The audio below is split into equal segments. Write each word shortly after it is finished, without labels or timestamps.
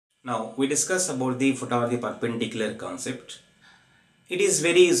Now we discuss about the foot or the perpendicular concept. It is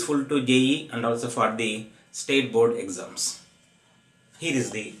very useful to JEE and also for the state board exams. Here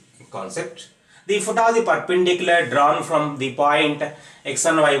is the concept. The foot or the perpendicular drawn from the point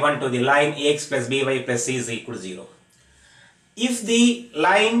x1 y1 to the line ax plus by plus c is equal to 0. If the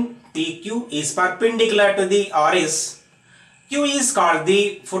line PQ is perpendicular to the RS, Q is called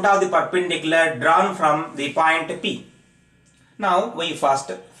the foot of the perpendicular drawn from the point P. Now we first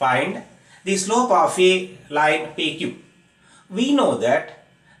find the slope of a line PQ. We know that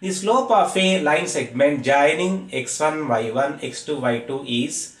the slope of a line segment joining x1 y1 x2 y2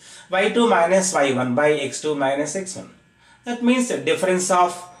 is y2 minus y1 by x2 minus x1. That means the difference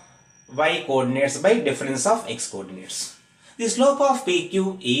of y coordinates by difference of x coordinates. The slope of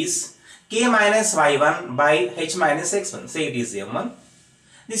PQ is k minus y1 by h minus x1. Say it is m1.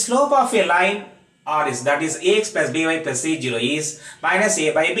 The slope of a line RS, that is ax plus by plus c0, is minus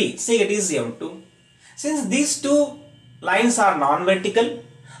a by b. Say it is m2. Since these two lines are non-vertical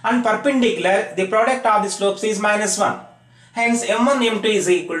and perpendicular, the product of the slopes is minus 1. Hence m1 m2 is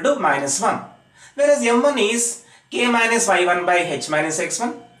equal to minus 1. Whereas m1 is k minus y1 by h minus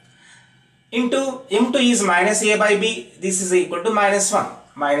x1 into m2 is minus a by b. This is equal to minus 1.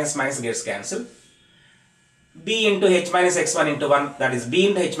 Minus minus gets cancelled. b into h minus x1 into 1, that is b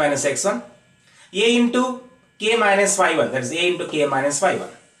into h minus x1. A into k minus y1, that is a into k minus y1.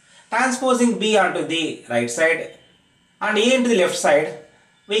 Transposing b onto the right side and a into the left side,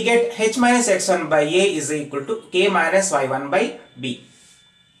 we get h minus x1 by a is equal to k minus y1 by b.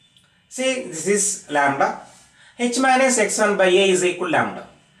 Say this is lambda. H minus x1 by a is equal to lambda.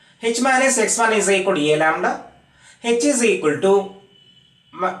 H minus x1 is equal to a lambda. H is equal to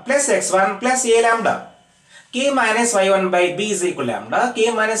plus x1 plus a lambda. K minus y1 by b is equal to lambda.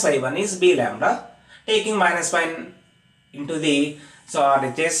 K minus y1 is b lambda. Taking minus 1 into the, so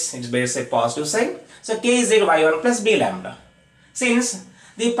it is, it's based a positive sign. So k is equal to y1 plus b lambda. Since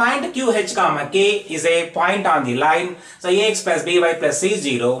the point QH comma k is a point on the line, so ax plus by plus c is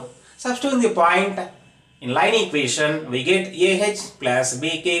 0. Substituting the point in line equation, we get ah plus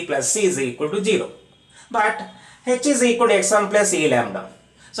bk plus c is equal to 0. But h is equal to x1 plus a lambda.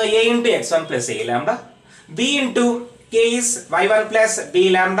 So a into x1 plus a lambda. B into k is y1 plus b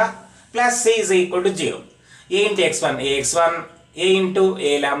lambda plus c is equal to 0. A into x1 ax1, a into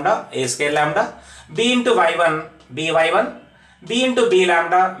a lambda a square lambda, b into y1 by1, b into b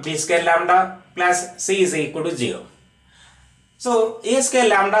lambda b square lambda plus c is equal to 0. So a square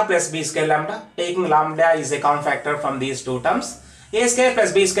lambda plus b square lambda, taking lambda is a common factor from these two terms, a square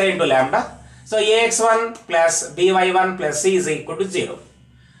plus b square into lambda. So ax1 plus by1 plus c is equal to 0.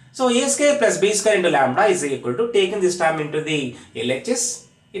 So a square plus b square into lambda is equal to, taking this term into the LHS,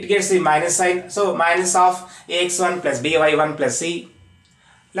 it gets the minus sign. So minus of ax1 plus by1 plus c.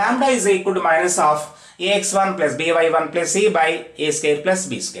 Lambda is equal to minus of ax1 plus by1 plus c by a square plus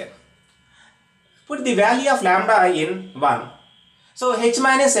b square. Put the value of lambda in 1. So h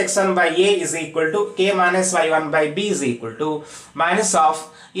minus x1 by a is equal to k minus y1 by b is equal to minus of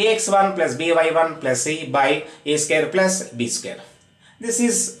ax1 plus by1 plus c by a square plus b square. This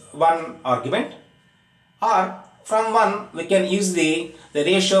is one argument, or from one we can use the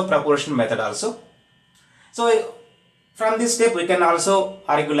ratio proportion method also. So from this step we can also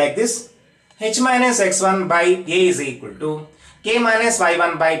argue like this: h minus x1 by a is equal to k minus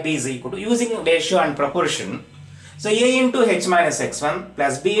y1 by b is equal to, using ratio and proportion. So a into h minus x1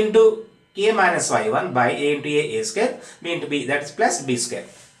 plus b into k minus y1 by a into a square, b into b, that is plus b square.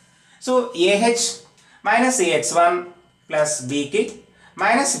 So ah minus ax1 plus bk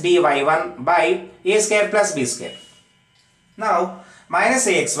minus by1 by a square plus b square. Now minus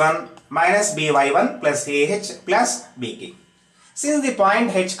ax1 minus by1 plus ah plus bk. Since the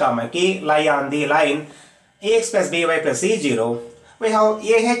point h comma k lie on the line ax plus by plus c 0, we have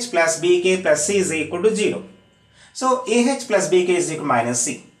ah plus bk plus c is equal to 0. So ah plus bk is equal to minus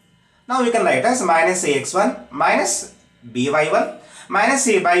c. Now we can write as minus ax1 minus by1 minus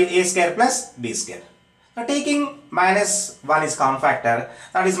c by a square plus b square. Now taking minus 1 is common factor,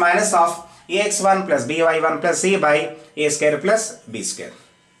 that is minus of ax1 plus by1 plus c by a square plus b square.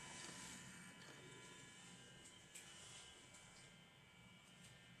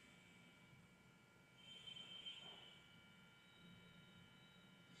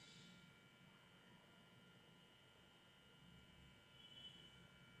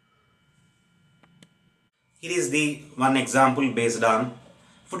 Here is the one example based on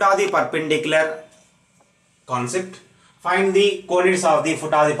foot of the perpendicular concept. Find the coordinates of the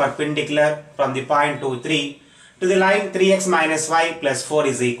foot of the perpendicular from the point 2, 3 to the line 3x minus y plus 4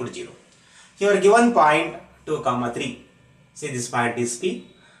 is equal to 0. Here given point 2, 3. See, this point is P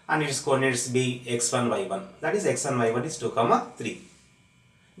and its coordinates be x1, y1. That is x1, y1 is 2, 3.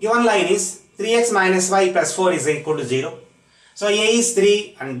 Given line is 3x minus y plus 4 is equal to 0. So A is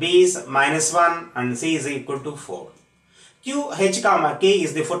 3 and B is minus 1 and C is equal to 4. Q, H, comma K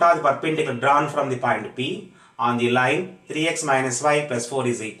is the foot of the perpendicular drawn from the point P on the line 3x minus y plus 4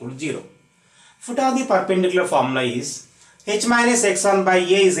 is equal to 0. Foot of the perpendicular formula is H minus x1 by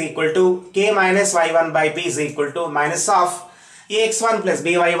A is equal to K minus y1 by B is equal to minus of ax1 plus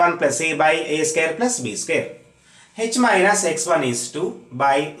by1 plus A by A square plus B square. H minus x1 is 2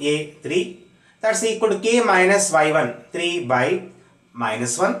 by A 3. That's equal to K minus y1 3 by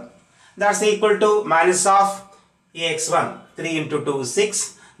minus 1. That's equal to minus of ax1 3 into 2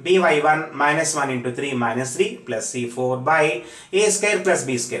 6 by1 minus 1 into 3 minus 3 plus C 4 by A square plus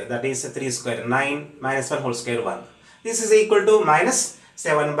B square, that is 3 square 9 minus 1 whole square 1. This is equal to minus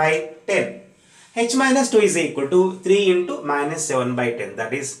 7 by 10. H minus 2 is equal to 3 into minus 7 by 10,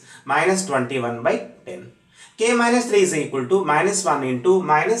 that is minus 21 by 10. K minus 3 is equal to minus 1 into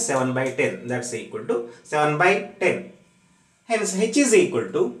minus 7 by 10, that's equal to 7 by 10. Hence H is equal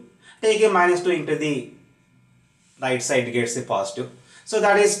to, take a minus 2 into the right side gets a positive. So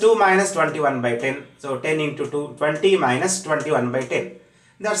that is 2 minus 21 by 10. So 10 into 2, 20 minus 21 by 10.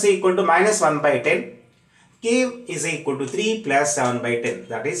 That's equal to minus 1 by 10. K is equal to 3 plus 7 by 10.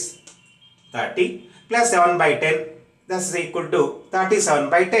 That is 30 plus 7 by 10. That's equal to 37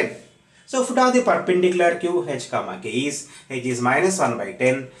 by 10. So foot of the perpendicular Q, H, comma K is, H is minus 1 by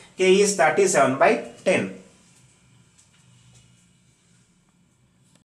 10. K is 37 by 10.